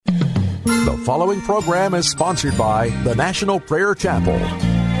following program is sponsored by the National Prayer Chapel.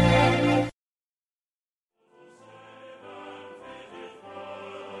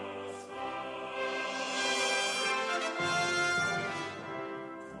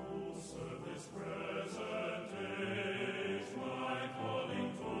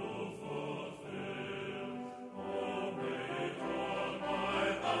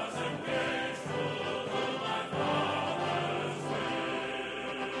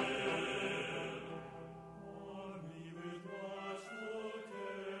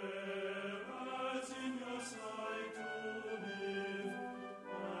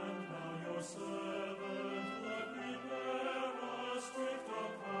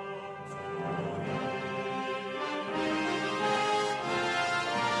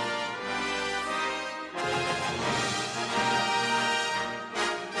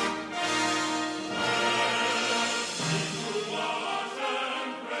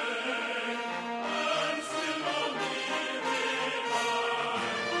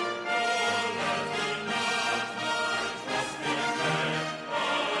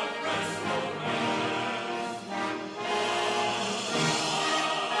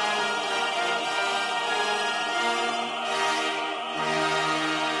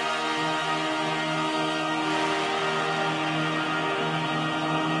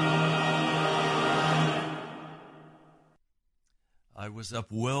 I was up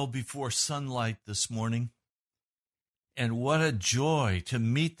well before sunlight this morning, and what a joy to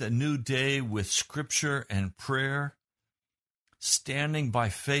meet the new day with scripture and prayer. Standing by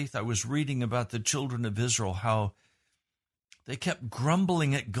faith, I was reading about the children of Israel, how they kept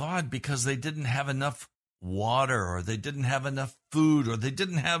grumbling at God because they didn't have enough water, or they didn't have enough food, or they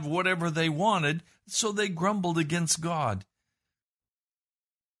didn't have whatever they wanted, so they grumbled against God.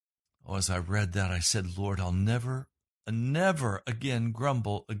 Oh, as I read that, I said, Lord, I'll never again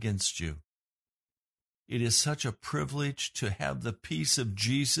grumble against you. It is such a privilege to have the peace of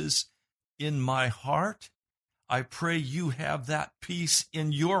Jesus in my heart. I pray you have that peace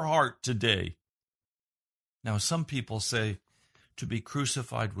in your heart today. Now, some people say to be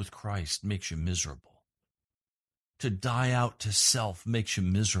crucified with Christ makes you miserable. To die out to self makes you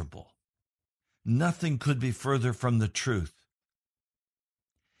miserable. Nothing could be further from the truth.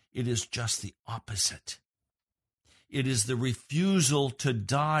 It is just the opposite. It is the refusal to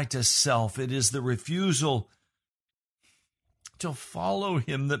die to self. It is the refusal to follow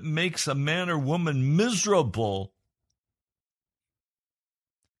him that makes a man or woman miserable.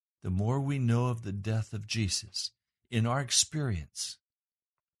 The more we know of the death of Jesus in our experience,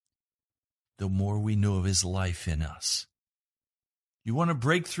 the more we know of his life in us. You want a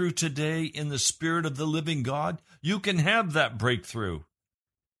breakthrough today in the Spirit of the living God? You can have that breakthrough.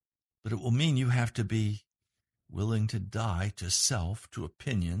 But it will mean you have to be willing to die to self, to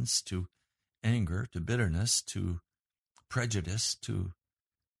opinions, to anger, to bitterness, to prejudice, to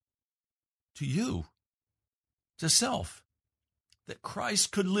you, to self, that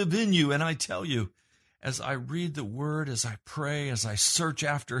Christ could live in you. And I tell you, as I read the Word, as I pray, as I search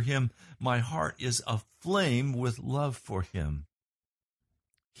after him, my heart is aflame with love for him.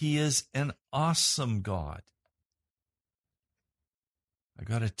 He is an awesome God. I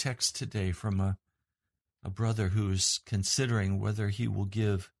got a text today from a brother who's considering whether he will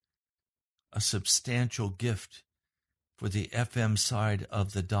give a substantial gift for the FM side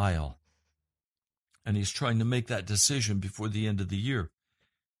of the dial. And he's trying to make that decision before the end of the year.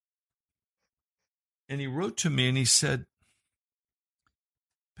 And he wrote to me and he said,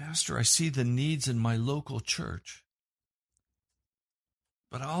 Pastor, I see the needs in my local church,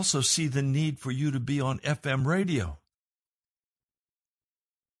 but I also see the need for you to be on FM radio.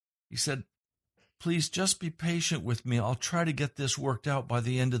 He said, please just be patient with me. I'll try to get this worked out by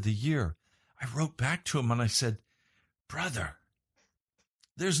the end of the year. I wrote back to him and I said, brother,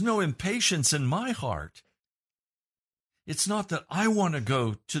 there's no impatience in my heart. It's not that I want to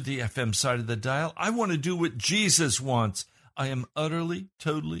go to the FM side of the dial. I want to do what Jesus wants. I am utterly,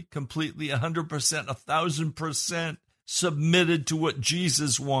 totally, completely, 100%, 1,000% submitted to what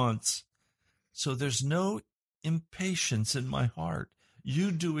Jesus wants. So there's no impatience in my heart.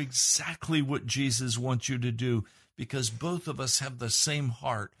 You do exactly what Jesus wants you to do, because both of us have the same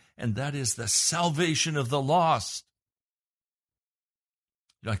heart, and that is the salvation of the lost.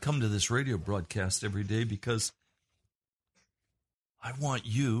 I come to this radio broadcast every day because I want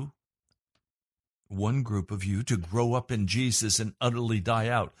you, one group of you, to grow up in Jesus and utterly die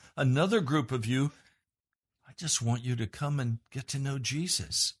out. Another group of you, I just want you to come and get to know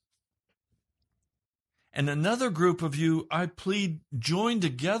Jesus. And another group of you, I plead, join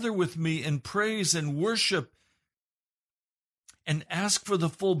together with me in praise and worship and ask for the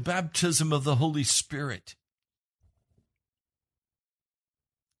full baptism of the Holy Spirit.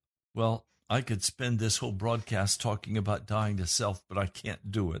 Well, I could spend this whole broadcast talking about dying to self, but I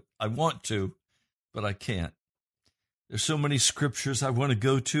can't do it. I want to, but I can't. There's so many scriptures I want to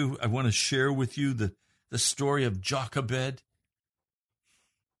go to. I want to share with you the story of Jochebed,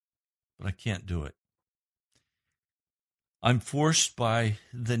 but I can't do it. I'm forced by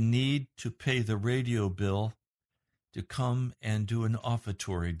the need to pay the radio bill to come and do an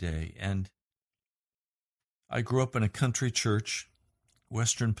offertory day. And I grew up in a country church,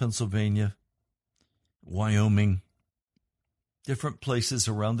 Western Pennsylvania, Wyoming, different places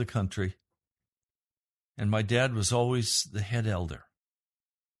around the country. And my dad was always the head elder.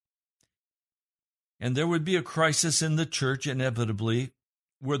 And there would be a crisis in the church, inevitably,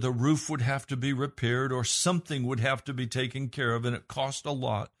 where the roof would have to be repaired or something would have to be taken care of, and it cost a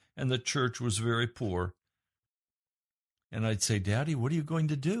lot, and the church was very poor. And I'd say, Daddy, what are you going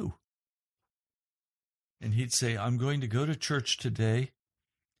to do? And he'd say, I'm going to go to church today.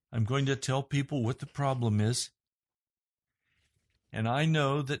 I'm going to tell people what the problem is. And I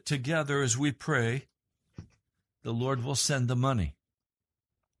know that together as we pray, the Lord will send the money.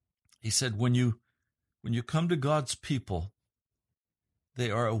 He said, when you come to God's people, they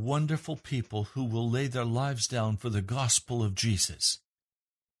are a wonderful people who will lay their lives down for the gospel of Jesus.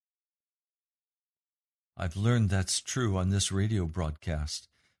 I've learned that's true on this radio broadcast.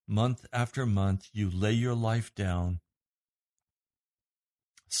 Month after month, you lay your life down.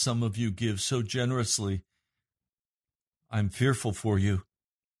 Some of you give so generously. I'm fearful for you.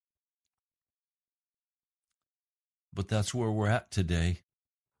 But that's where we're at today.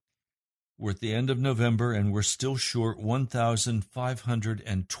 We're at the end of November, and we're still short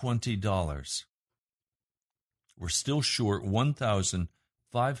 $1,520. We're still short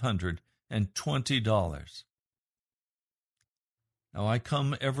 $1,520. Now, I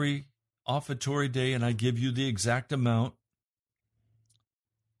come every offertory day, and I give you the exact amount.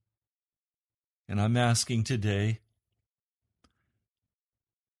 And I'm asking today,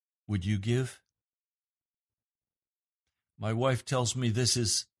 would you give? My wife tells me this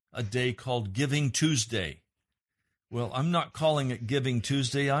is a day called Giving Tuesday. Well, I'm not calling it Giving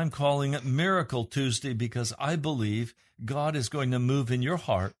Tuesday. I'm calling it Miracle Tuesday because I believe God is going to move in your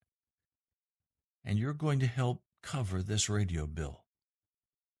heart and you're going to help cover this radio bill.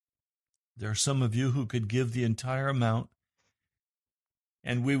 There are some of you who could give the entire amount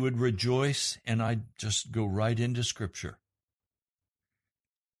and we would rejoice, and I'd just go right into Scripture.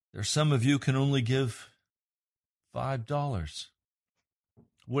 There are some of you can only give $5.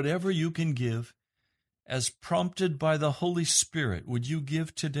 Whatever you can give, as prompted by the Holy Spirit, would you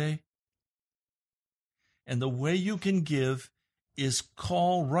give today? And the way you can give is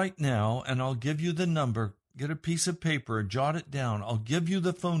call right now, and I'll give you the number. Get a piece of paper, jot it down. I'll give you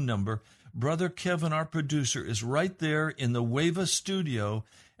the phone number. Brother Kevin, our producer, is right there in the Wava studio,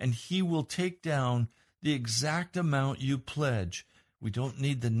 and he will take down the exact amount you pledge. We don't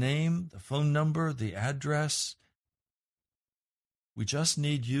need the name, the phone number, the address. We just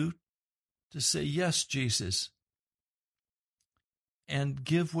need you to say, yes, Jesus, and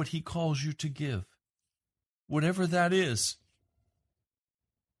give what he calls you to give, whatever that is.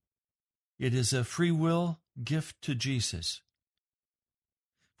 It is a free will gift to Jesus.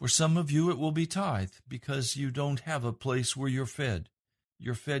 For some of you, it will be tithe because you don't have a place where you're fed.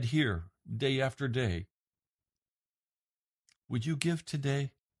 You're fed here day after day. Would you give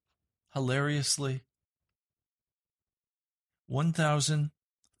today, hilariously,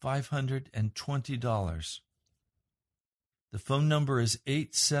 $1,520? The phone number is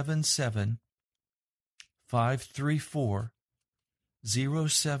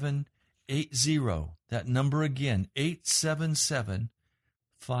 877-534-0780. That number again,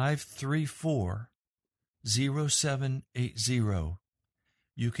 877-534-0780.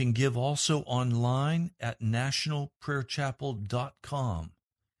 You can give also online at nationalprayerchapel.com.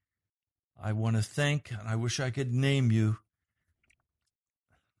 I want to thank, and I wish I could name you,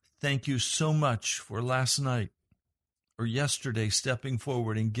 thank you so much for last night or yesterday stepping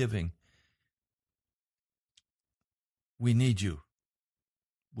forward and giving. We need you.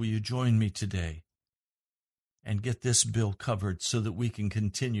 Will you join me today and get this bill covered so that we can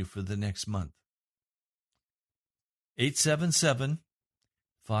continue for the next month?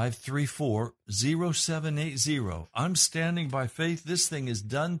 877-534-0780. I'm standing by faith. This thing is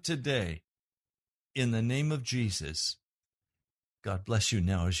done today. In the name of Jesus. God bless you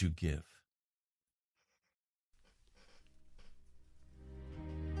now as you give.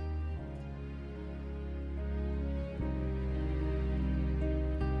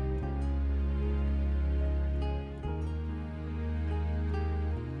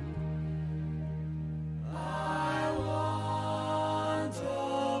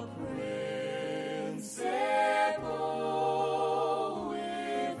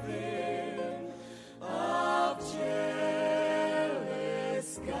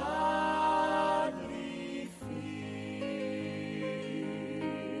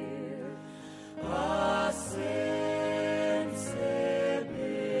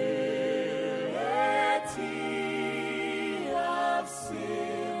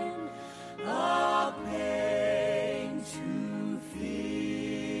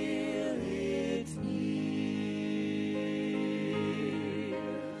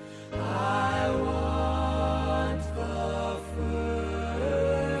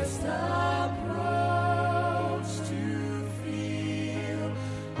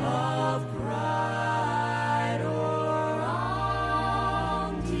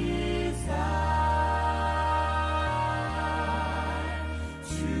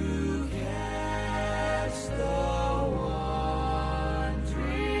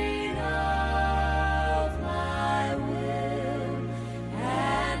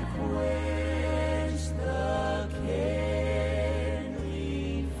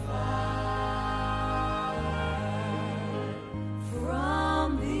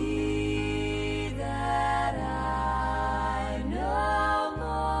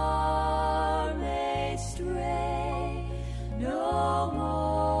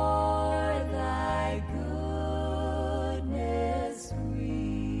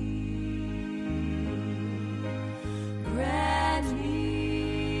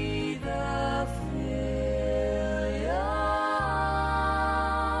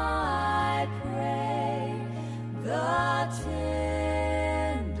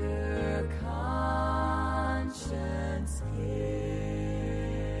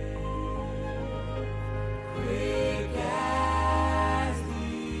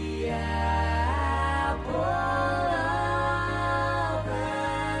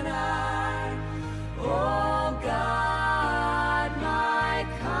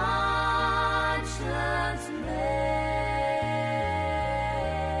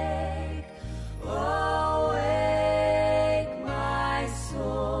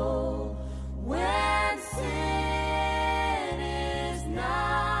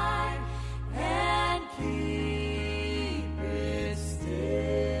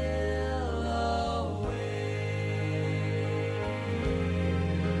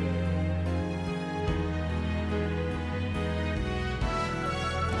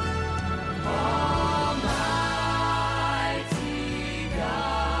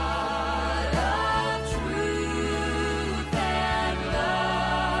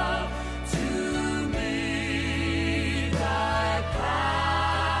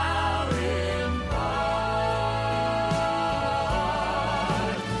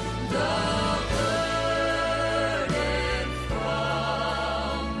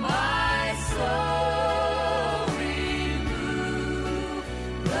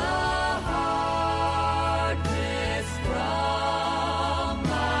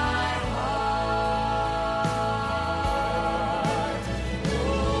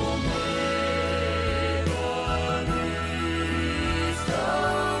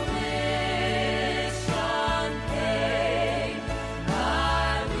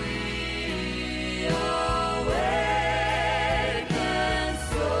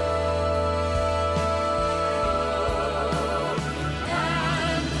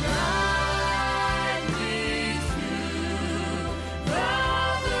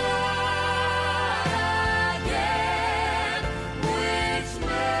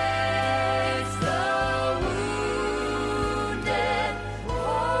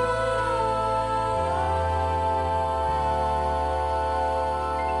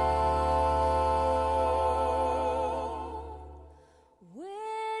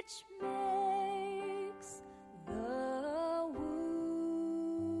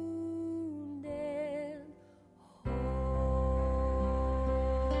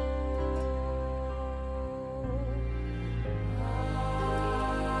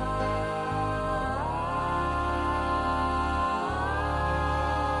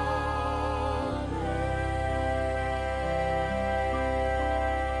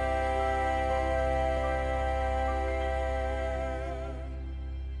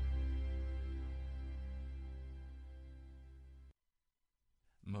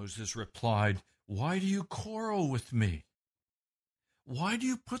 Moses replied, "Why do you quarrel with me? Why do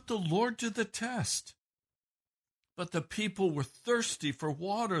you put the Lord to the test?" But the people were thirsty for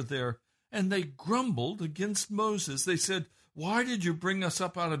water there, and they grumbled against Moses. They said, "Why did you bring us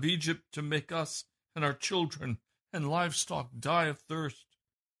up out of Egypt to make us and our children and livestock die of thirst?"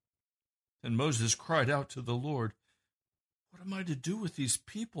 And Moses cried out to the Lord, "What am I to do with these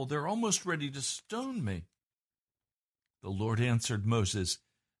people? They're almost ready to stone me." The Lord answered Moses,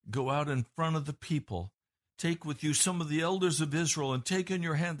 "Go out in front of the people. Take with you some of the elders of Israel, and take in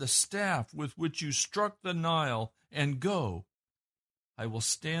your hand the staff with which you struck the Nile, and go. I will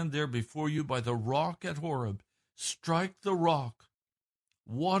stand there before you by the rock at Horeb. Strike the rock.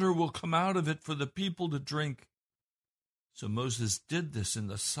 Water will come out of it for the people to drink." So Moses did this in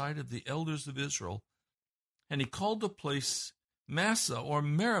the sight of the elders of Israel, and he called the place Massah or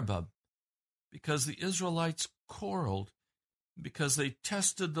Meribah, because the Israelites quarreled, because they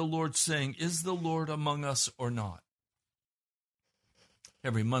tested the Lord, saying, "Is the Lord among us or not?"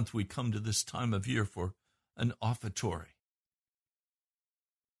 Every month we come to this time of year for an offertory.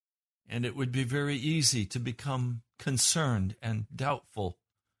 And it would be very easy to become concerned and doubtful,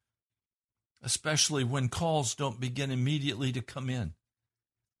 especially when calls don't begin immediately to come in.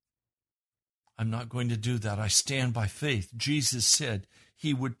 I'm not going to do that. I stand by faith. Jesus said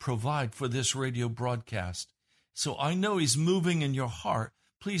he would provide for this radio broadcast. So I know he's moving in your heart.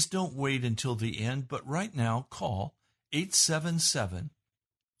 Please don't wait until the end, but right now call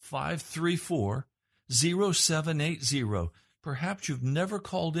 877-534-0780. Perhaps you've never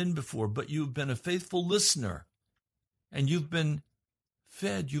called in before, but you've been a faithful listener, and you've been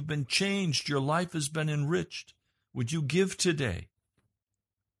fed, you've been changed, your life has been enriched. Would you give today?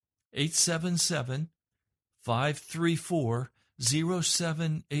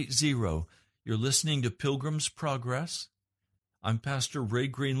 877-534-0780. You're listening to Pilgrim's Progress. I'm Pastor Ray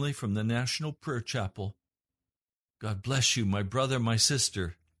Greenley from the National Prayer Chapel. God bless you, my brother, my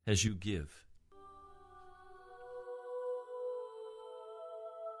sister, as you give.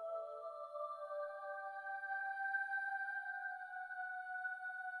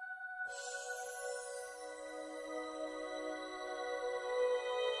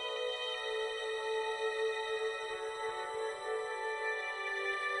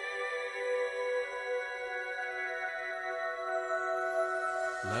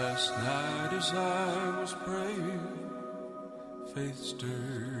 Last night as I was praying, faith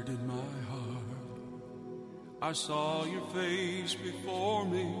stirred in my heart. I saw your face before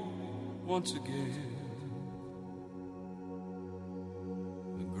me once again.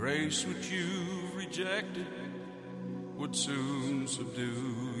 The grace which you've rejected would soon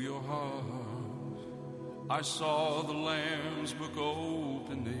subdue your heart. I saw the Lamb's book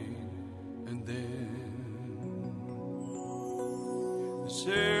opening, and then the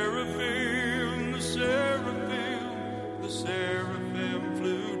seraphim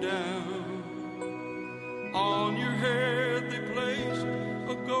flew down. On your head they placed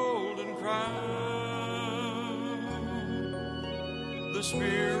a golden crown. The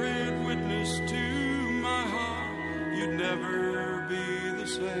Spirit witnessed to my heart you'd never be the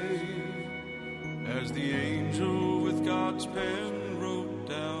same, as the angel with God's pen wrote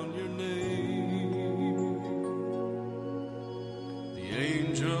down your name. The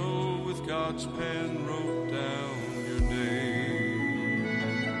angel with God's pen wrote down your name.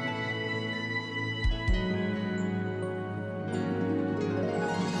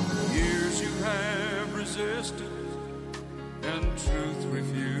 Years you have resisted and truth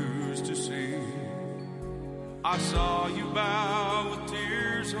refused to see. I saw you bow with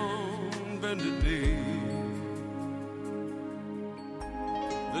tears on bended knee.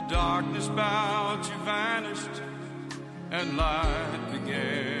 The darkness bowed, you vanished, and light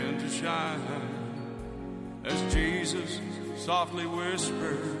began to shine, as Jesus softly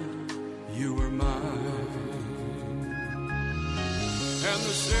whispered, "You were mine." And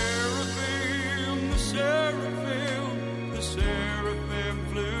the seraphim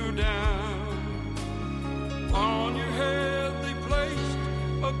flew down. On your head they placed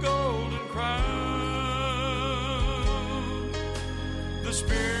a golden crown. The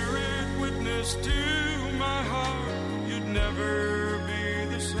Spirit witnessed to my heart you'd never be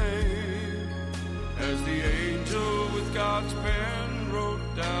the same, as the angel with God's pen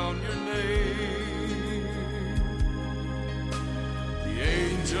wrote down your name. The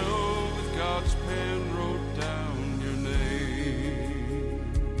angel with God's pen wrote down your name.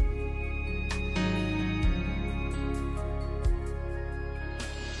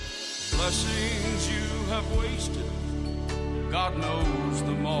 Blessings you have wasted, God knows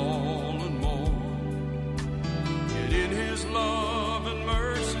them all and more. Yet in His love and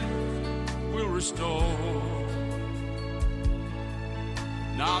mercy restore.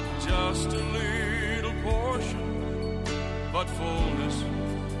 Not just a little portion, but fullness,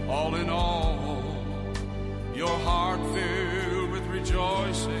 all in all. Your heart filled with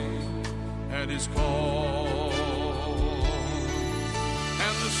rejoicing at his call.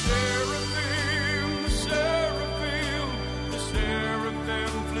 And the seraphim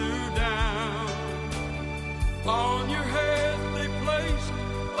flew down. On your head they placed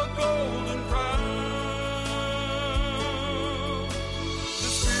a golden crown.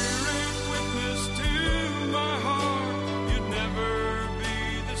 The Spirit witnessed to my heart you'd never be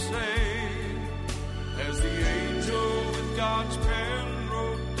the same, as the angel with God's pen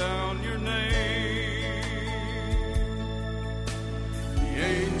wrote down your name. The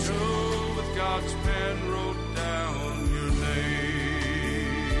angel with God's pen wrote down your name.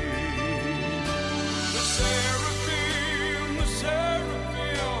 The seraphim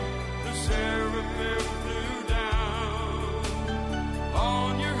flew down.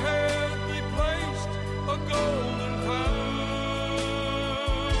 On your head they placed a golden crown.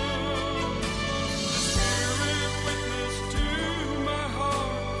 The Spirit witnessed to my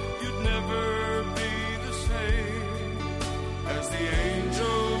heart you'd never be the same, as the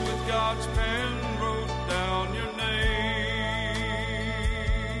angel with God's pen wrote down your name.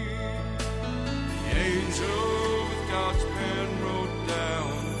 The angel with God's pen wrote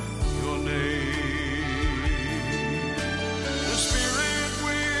down your name. The Spirit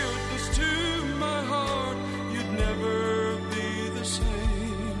witnessed to my heart you'd never be the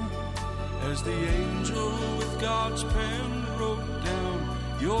same, as the angel with God's pen wrote down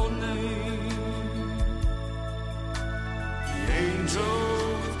your name. The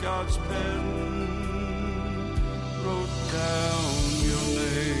angel with God's pen wrote down your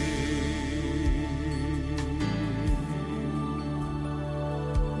name.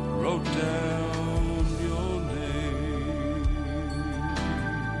 Wrote down your name.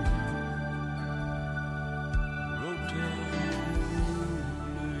 Wrote down your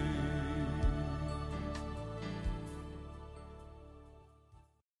name.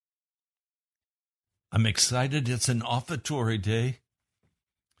 I'm excited. It's an offertory day.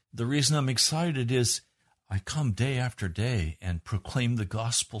 The reason I'm excited is I come day after day and proclaim the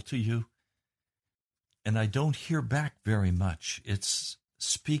gospel to you, and I don't hear back very much. It's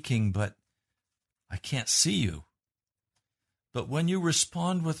speaking, but I can't see you. But when you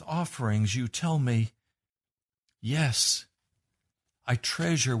respond with offerings, you tell me, yes, I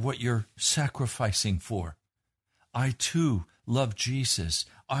treasure what you're sacrificing for. I too love Jesus.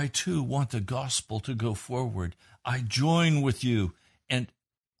 I too want the gospel to go forward. I join with you, and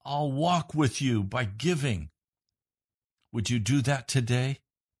I'll walk with you by giving. Would you do that today?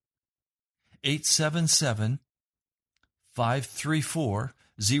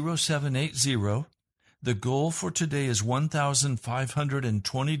 877-534-0780. The goal for today is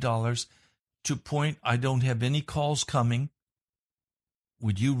 $1,520 to point I don't have any calls coming.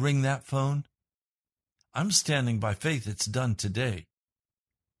 Would you ring that phone? I'm standing by faith it's done today.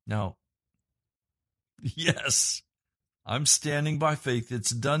 Now, yes, I'm standing by faith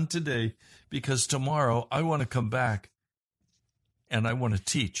it's done today, because tomorrow I want to come back and I want to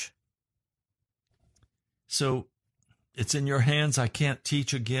teach. So it's in your hands. I can't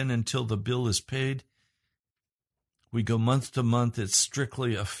teach again until the bill is paid. We go month to month. It's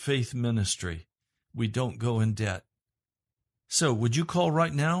strictly a faith ministry. We don't go in debt. So would you call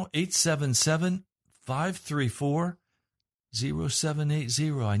right now?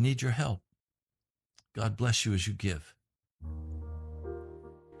 877-534-0780. I need your help. God bless you as you give.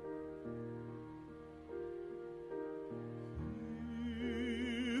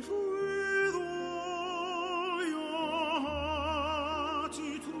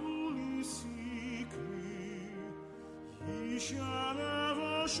 Shall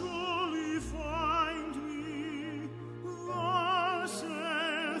ever surely find me, thus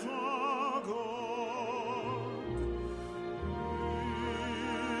saith our God.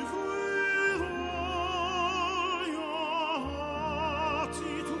 If with all your heart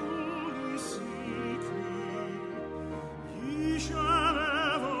ye truly seek me, ye shall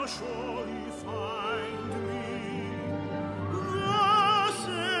ever surely find me, thus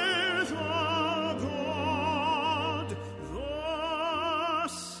saith our God.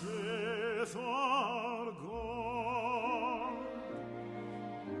 Thus saith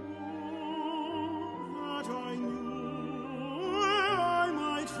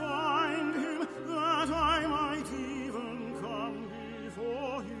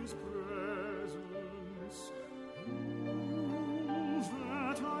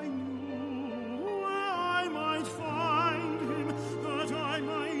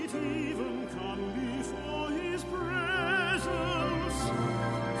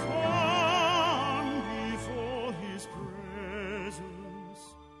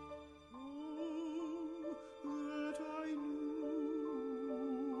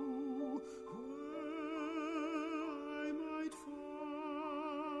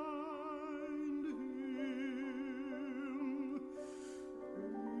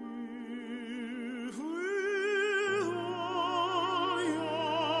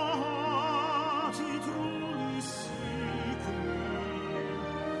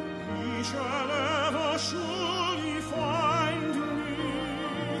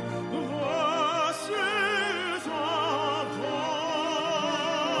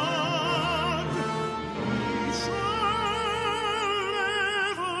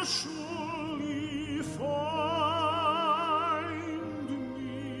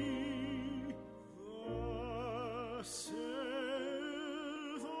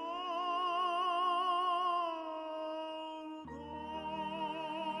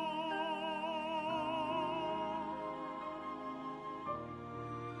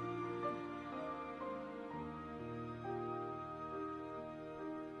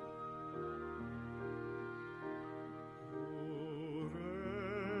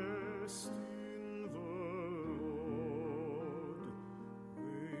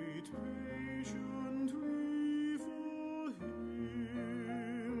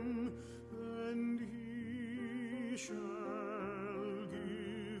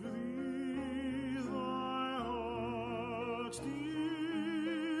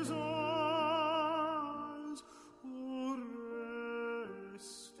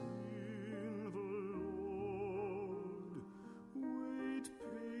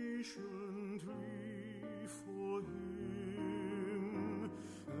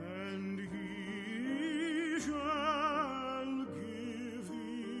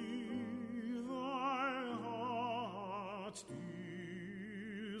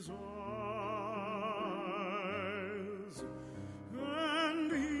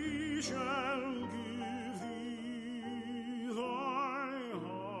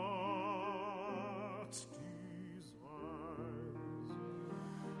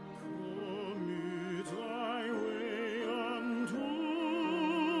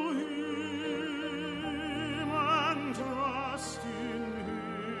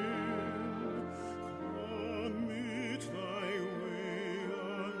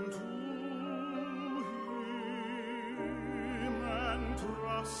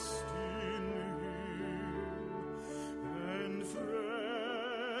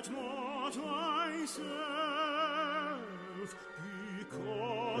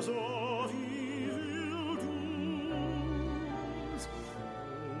Because of evil doers,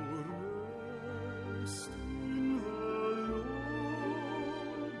 rest in the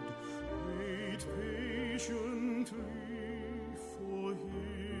Lord, wait patiently for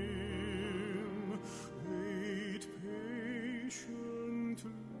him, wait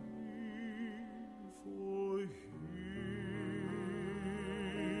patiently for him.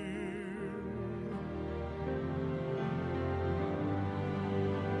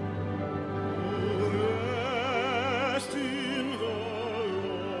 Rest in the Lord, rest in the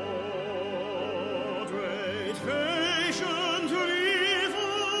Lord,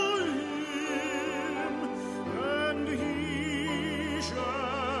 and wait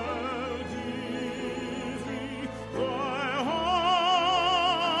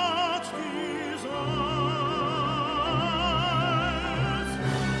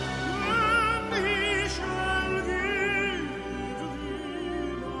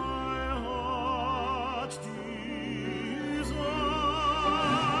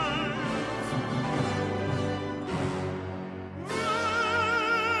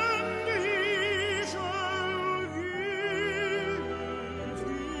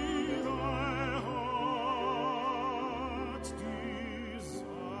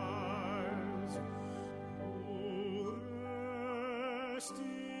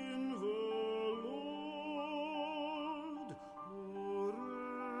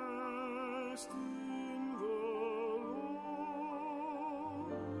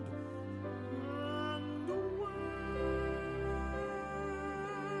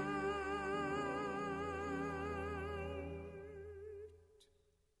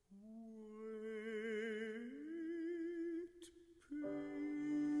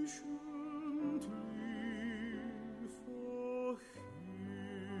patiently for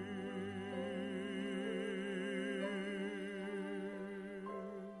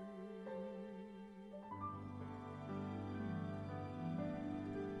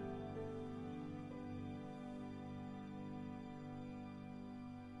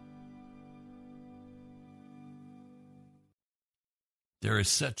There is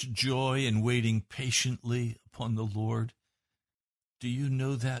such joy in waiting patiently upon the Lord. Do you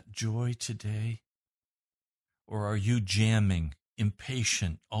know that joy today? Or are you jamming,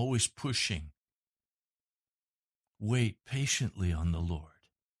 impatient, always pushing? Wait patiently on the Lord.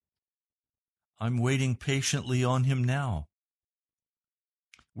 I'm waiting patiently on him now.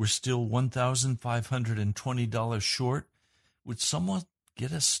 We're still $1,520 short. Would someone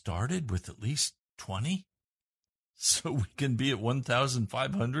get us started with at least 20? So we can be at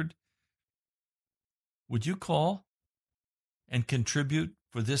 1,500? Would you call and contribute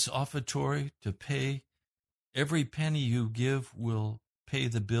for this offertory to pay? Every penny you give will pay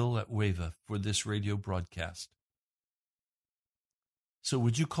the bill at WAVA for this radio broadcast. So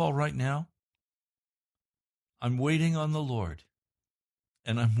would you call right now? I'm waiting on the Lord,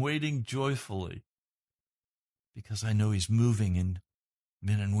 and I'm waiting joyfully because I know He's moving in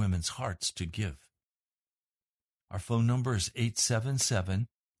men and women's hearts to give. Our phone number is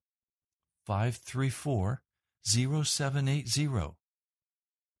 877-534-0780.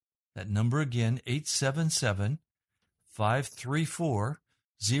 That number again,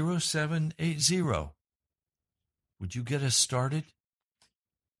 877-534-0780. Would you get us started?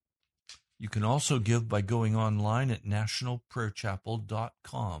 You can also give by going online at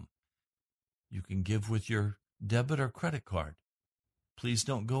nationalprayerchapel.com. You can give with your debit or credit card. Please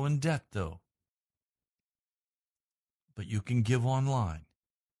don't go in debt, though. But you can give online.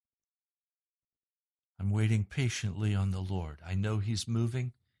 I'm waiting patiently on the Lord. I know He's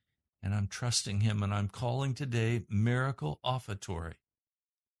moving, and I'm trusting Him, and I'm calling today Miracle Offertory.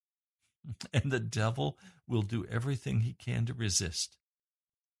 And the devil will do everything he can to resist.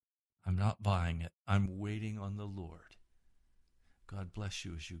 I'm not buying it. I'm waiting on the Lord. God bless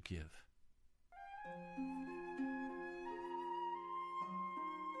you as you give.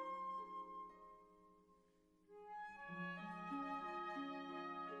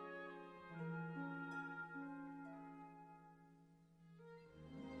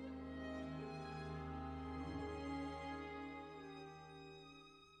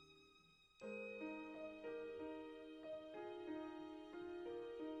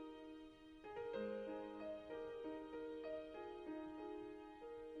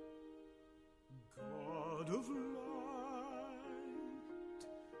 God of light,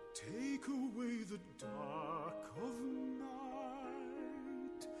 take away the dark of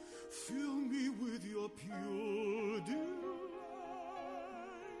night. Fill me with your pure delight.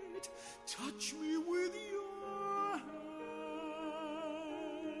 Touch me with your hand.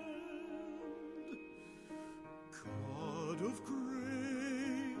 God of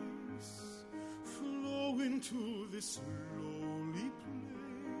grace, flow into this lowly place.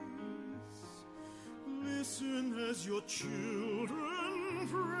 Listen as your children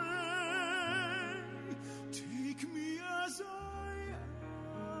pray. Take me as I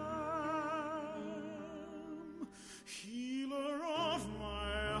am, healer of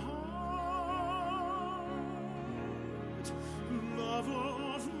my heart, lover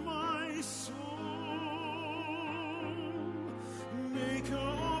of my soul, maker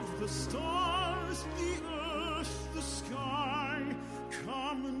of the stars, the earth, the sky.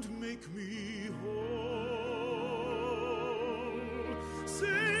 Come and make me whole,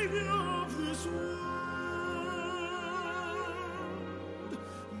 Savior of this world.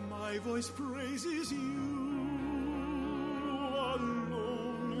 My voice praises you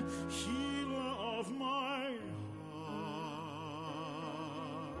alone, healer of my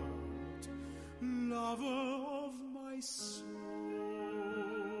heart, lover of my soul.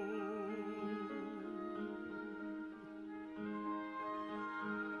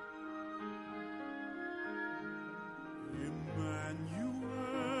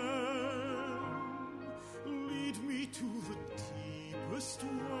 Lead me to the deepest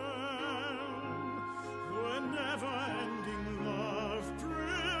well, where never-ending love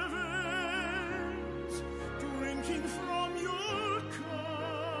prevails, drinking from your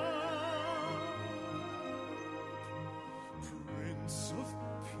cup. Prince of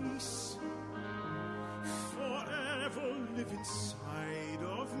Peace, forever live inside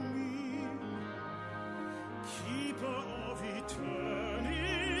of me, Keeper of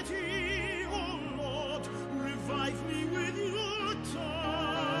eternity, oh Lord, revive me with your touch.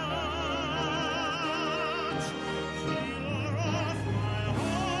 Healer of my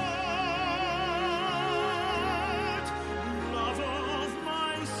heart, lover of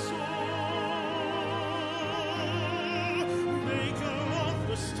my soul, maker of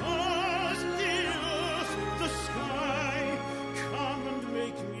the stars, the earth, the sky. Come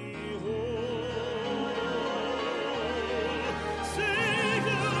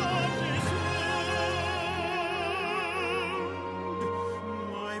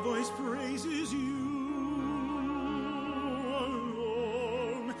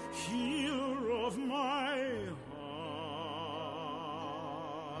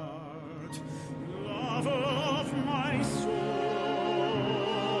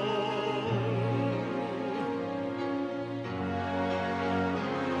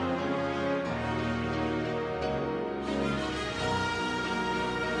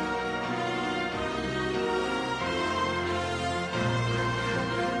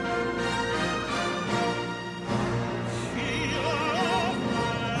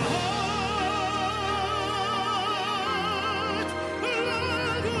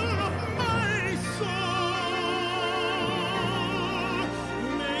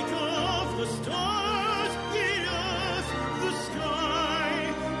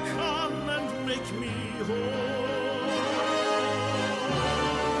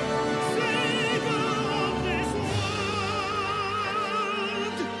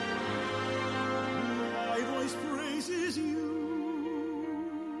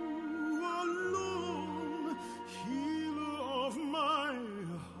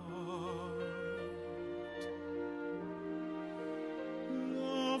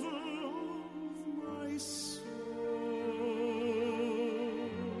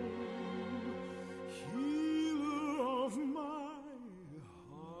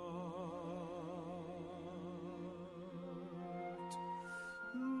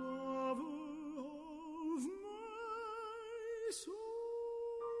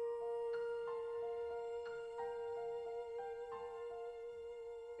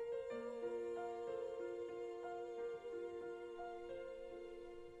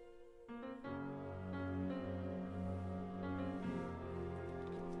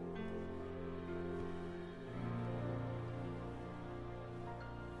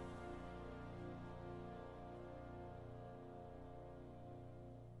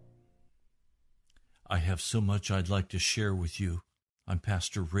I have so much I'd like to share with you. I'm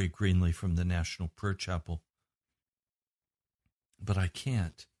Pastor Ray Greenley from the National Prayer Chapel. But I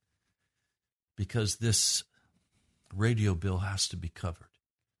can't, because this radio bill has to be covered.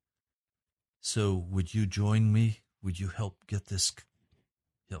 So would you join me? Would you help get this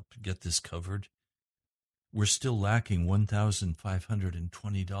covered? We're still lacking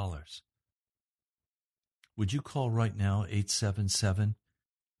 $1,520. Would you call right now,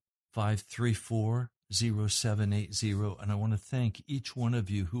 877-534-0780, and I want to thank each one of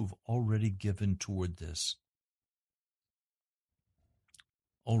you who've already given toward this.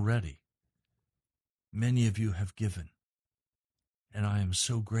 Already. Many of you have given, and I am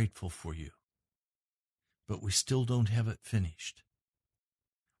so grateful for you. But we still don't have it finished.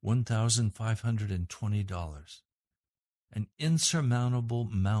 $1,520. An insurmountable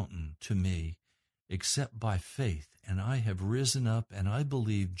mountain to me, except by faith, and I have risen up, and I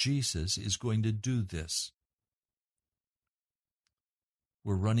believe Jesus is going to do this.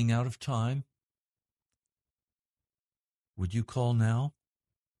 We're running out of time. Would you call now?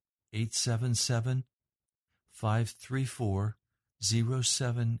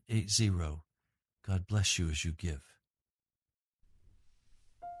 877-534-0780. God bless you as you give.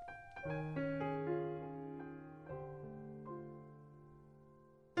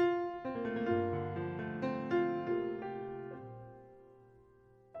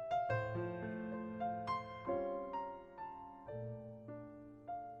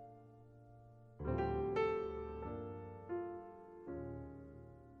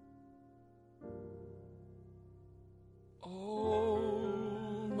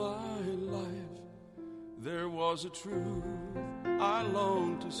 Was a truth I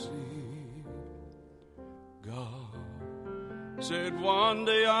longed to see. God said one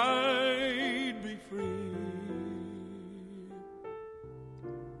day I'd be free.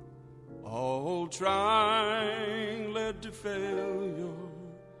 All trying led to failure.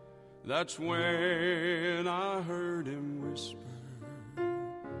 That's when I heard him whisper,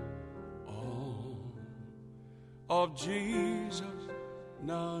 all of Jesus,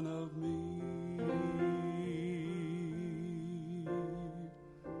 none of me.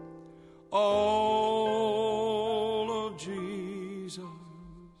 All of Jesus,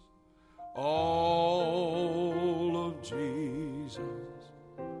 all of Jesus,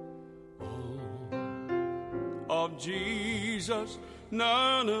 all of Jesus,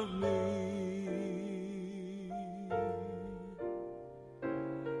 none of me.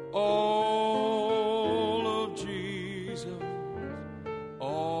 All of Jesus,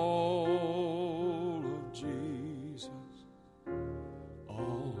 all of Jesus,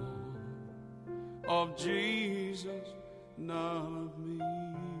 all of Jesus, none of me.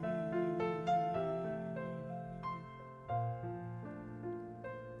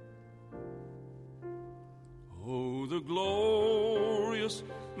 Oh, the glorious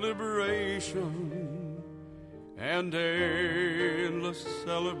liberation and endless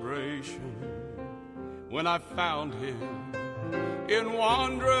celebration when I found him in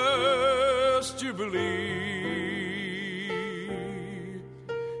wondrous jubilee.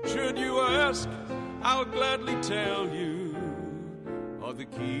 Should you ask, I'll gladly tell you of the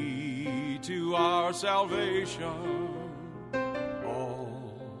key to our salvation.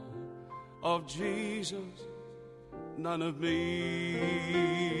 All of Jesus, none of me.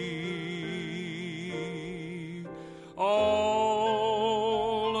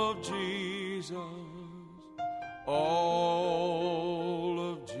 All of Jesus, all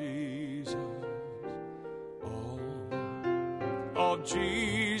of Jesus, all of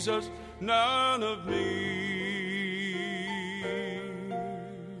Jesus, none of me.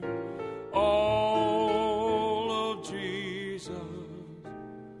 All of Jesus,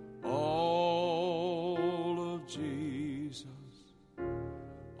 all of Jesus,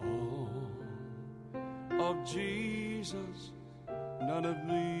 all of Jesus, none of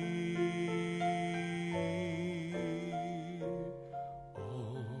me.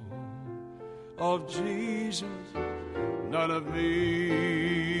 All of Jesus, none of me.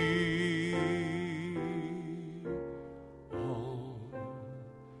 All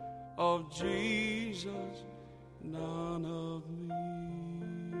of Jesus, none of me.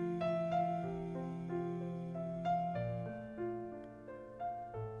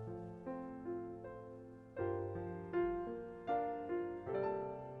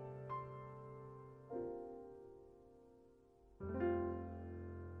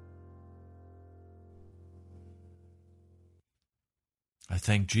 I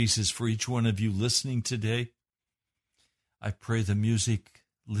thank Jesus for each one of you listening today. I pray the music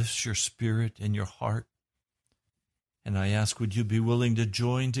lifts your spirit and your heart. And I ask, would you be willing to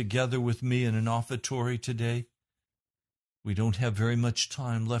join together with me in an offertory today? We don't have very much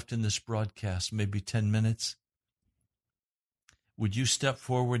time left in this broadcast, maybe 10 minutes. Would you step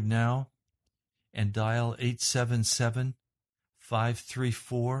forward now and dial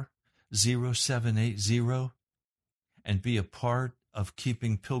 877-534-0780 and be a part of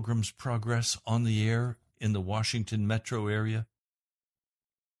keeping Pilgrim's Progress on the air in the Washington metro area?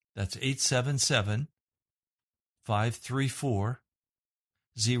 That's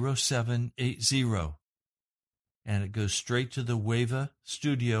 877-534-0780. And it goes straight to the Wava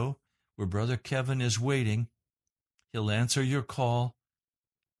studio where Brother Kevin is waiting. He'll answer your call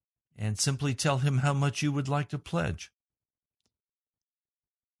and simply tell him how much you would like to pledge.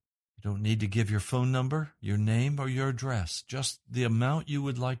 You don't need to give your phone number, your name, or your address. Just the amount you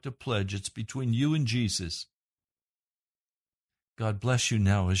would like to pledge. It's between you and Jesus. God bless you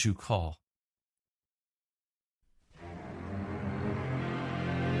now as you call.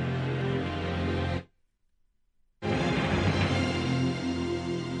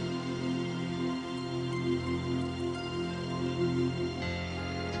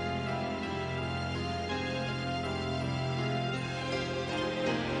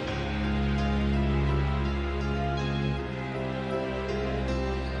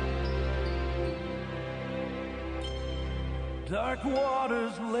 Dark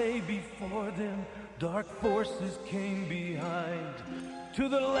waters lay before them, dark forces came behind. To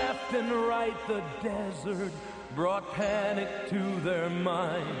the left and right the desert brought panic to their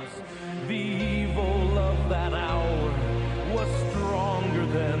minds. The evil of that hour was stronger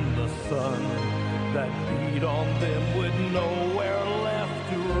than the sun that beat on them with nowhere left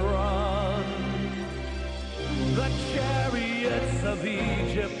to run. The chariots of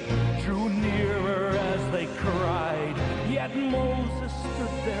Egypt drew nearer as they cried, yet Moses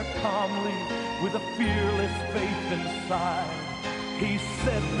stood there calmly with a fearless faith inside. He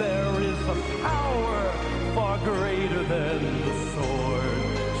said there is a power far greater than the sword.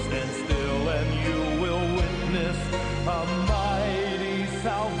 Stand still and you will witness a mighty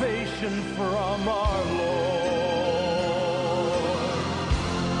salvation from our Lord.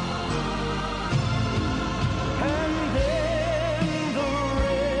 And then the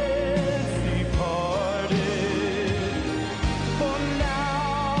Red Sea parted, for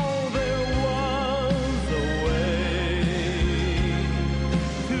now there was a way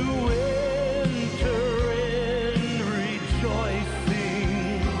to enter in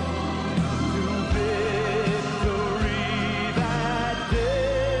rejoicing to victory that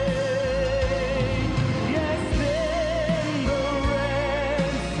day. Yes, then the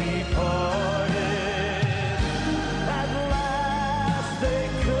Red Sea parted. At last they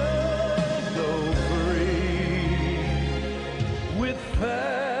could go free, with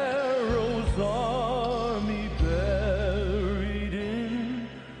Pharaoh's army buried in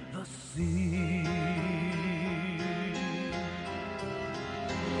the sea.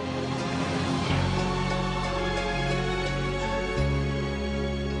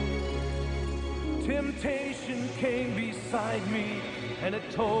 Temptation came beside me, and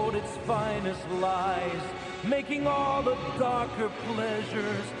it told its finest lies, making all the darker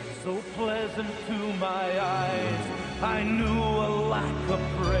pleasures so pleasant to my eyes. I knew a lack of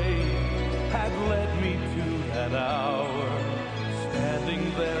praise had led me to that hour,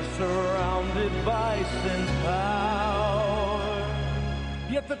 standing there surrounded by sin's power.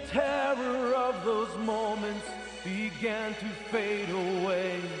 Yet the terror of those moments began to fade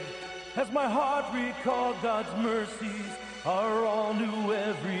away, as my heart recalled God's mercies are all new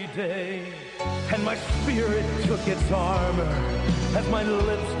every day. And my spirit took its armor as my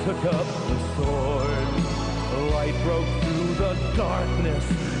lips took up the sword. The light broke through the darkness,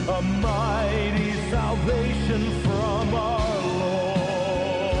 a mighty salvation from our Lord.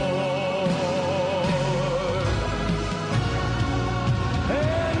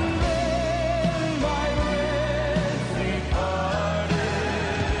 And then my Red Sea parted,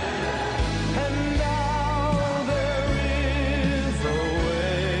 and now there is a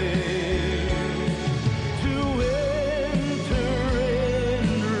way to enter in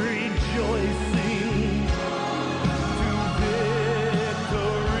rejoicing to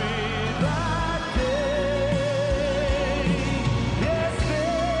victory that day.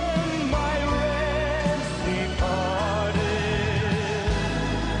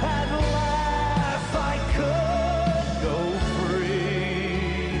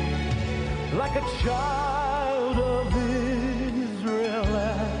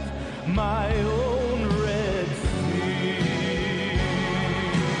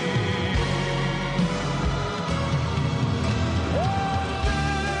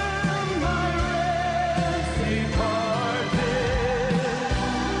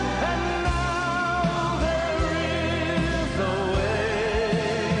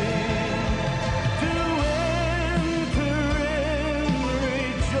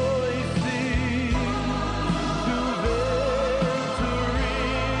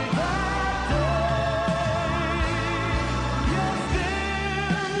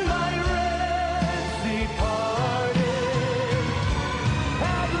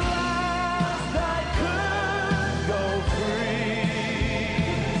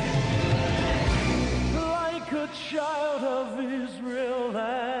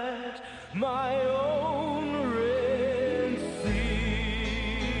 my own Red Sea.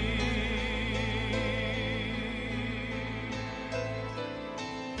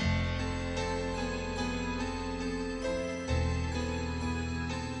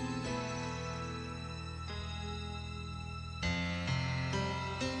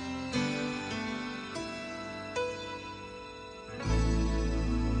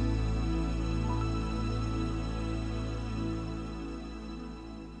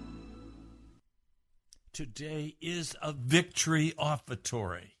 Today is a victory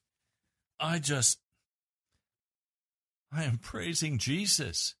offertory. I am praising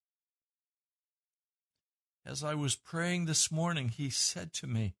Jesus. As I was praying this morning, he said to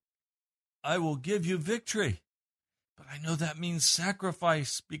me, I will give you victory. But I know that means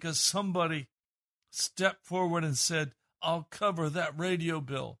sacrifice, because somebody stepped forward and said, I'll cover that radio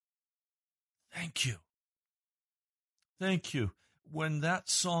bill. Thank you. Thank you. When that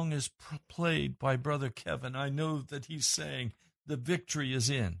song is played by Brother Kevin, I know that he's saying the victory is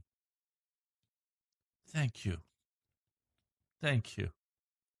in. Thank you. Thank you.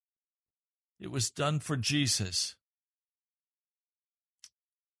 It was done for Jesus.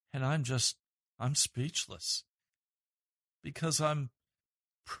 And I'm speechless because I'm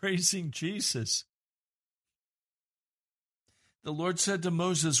praising Jesus. The Lord said to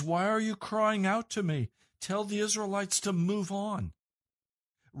Moses, why are you crying out to me? Tell the Israelites to move on.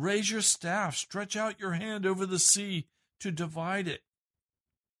 Raise your staff, stretch out your hand over the sea to divide it,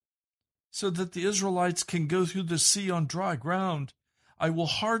 so that the Israelites can go through the sea on dry ground. I will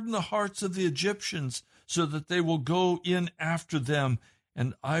harden the hearts of the Egyptians, so that they will go in after them,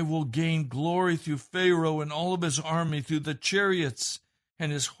 and I will gain glory through Pharaoh and all of his army, through the chariots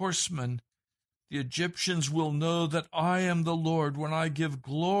and his horsemen. The Egyptians will know that I am the Lord when I give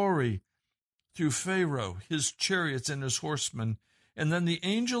glory through Pharaoh, his chariots, and his horsemen. And then the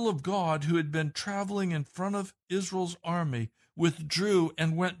angel of God, who had been traveling in front of Israel's army, withdrew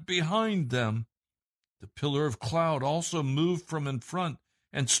and went behind them. The pillar of cloud also moved from in front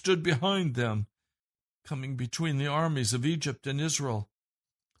and stood behind them, coming between the armies of Egypt and Israel.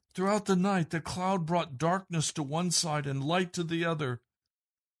 Throughout the night the cloud brought darkness to one side and light to the other,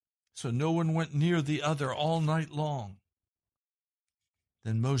 so no one went near the other all night long.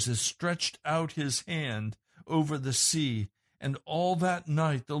 Then Moses stretched out his hand over the sea, and all that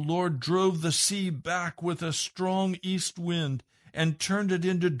night the Lord drove the sea back with a strong east wind and turned it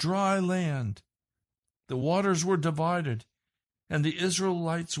into dry land. The waters were divided, and the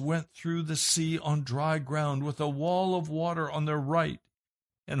Israelites went through the sea on dry ground with a wall of water on their right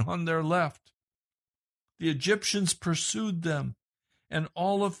and on their left. The Egyptians pursued them, and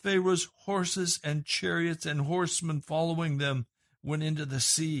all of Pharaoh's horses and chariots and horsemen following them went into the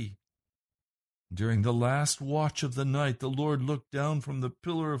sea. During the last watch of the night, the Lord looked down from the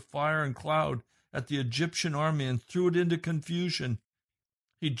pillar of fire and cloud at the Egyptian army and threw it into confusion.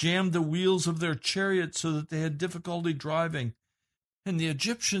 He jammed the wheels of their chariots so that they had difficulty driving. And the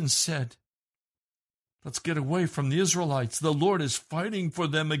Egyptians said, let's get away from the Israelites. The Lord is fighting for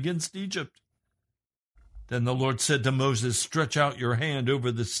them against Egypt. Then the Lord said to Moses, stretch out your hand over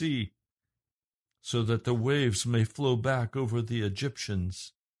the sea, so that the waves may flow back over the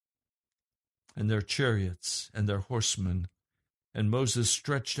Egyptians and their chariots and their horsemen. And Moses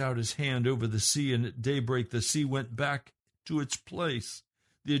stretched out his hand over the sea, and at daybreak the sea went back to its place.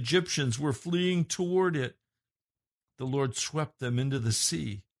 The Egyptians were fleeing toward it. The Lord swept them into the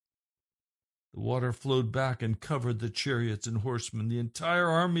sea. The water flowed back and covered the chariots and horsemen. The entire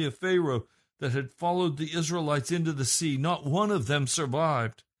army of Pharaoh that had followed the Israelites into the sea, not one of them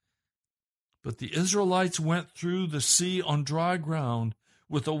survived. But the Israelites went through the sea on dry ground,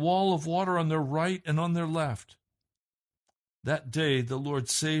 with a wall of water on their right and on their left. That day the Lord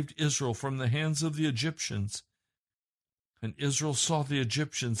saved Israel from the hands of the Egyptians, and Israel saw the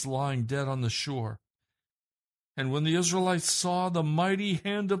Egyptians lying dead on the shore. And when the Israelites saw the mighty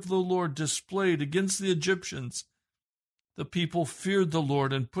hand of the Lord displayed against the Egyptians, the people feared the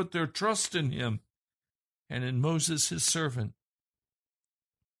Lord and put their trust in him and in Moses his servant.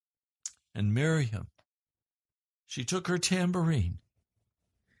 And Miriam, she took her tambourine,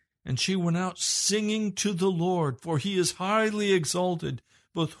 and she went out singing to the Lord, for he is highly exalted.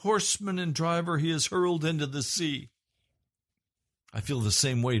 Both horseman and driver he has hurled into the sea. I feel the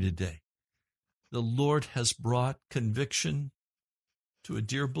same way today. The Lord has brought conviction to a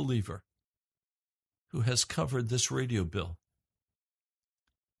dear believer who has covered this radio bill.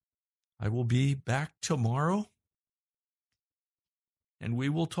 I will be back tomorrow, and we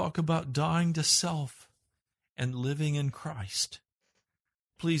will talk about dying to self and living in Christ.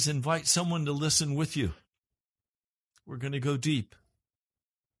 Please invite someone to listen with you. We're going to go deep.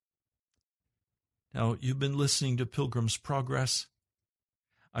 Now, you've been listening to Pilgrim's Progress.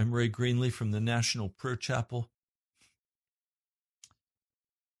 I'm Ray Greenlee from the National Prayer Chapel.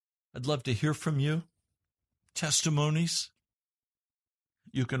 I'd love to hear from you. Testimonies.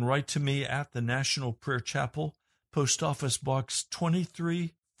 You can write to me at the National Prayer Chapel, Post Office Box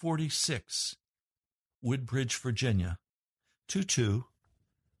 2346, Woodbridge, Virginia,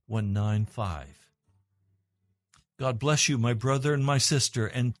 22195. God bless you, my brother and my sister,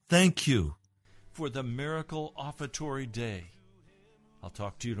 and thank you for the Miracle Offertory Day. I'll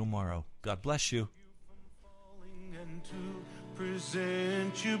talk to you tomorrow. God bless you. And to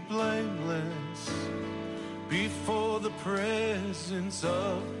present you blameless before the presence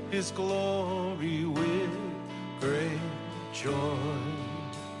of His glory with great joy,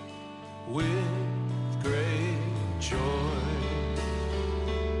 with great joy.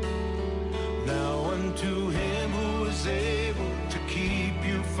 Now unto Him who is able to keep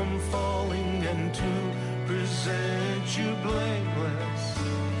you from falling and to present you blameless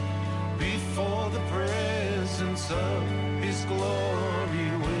before the presence of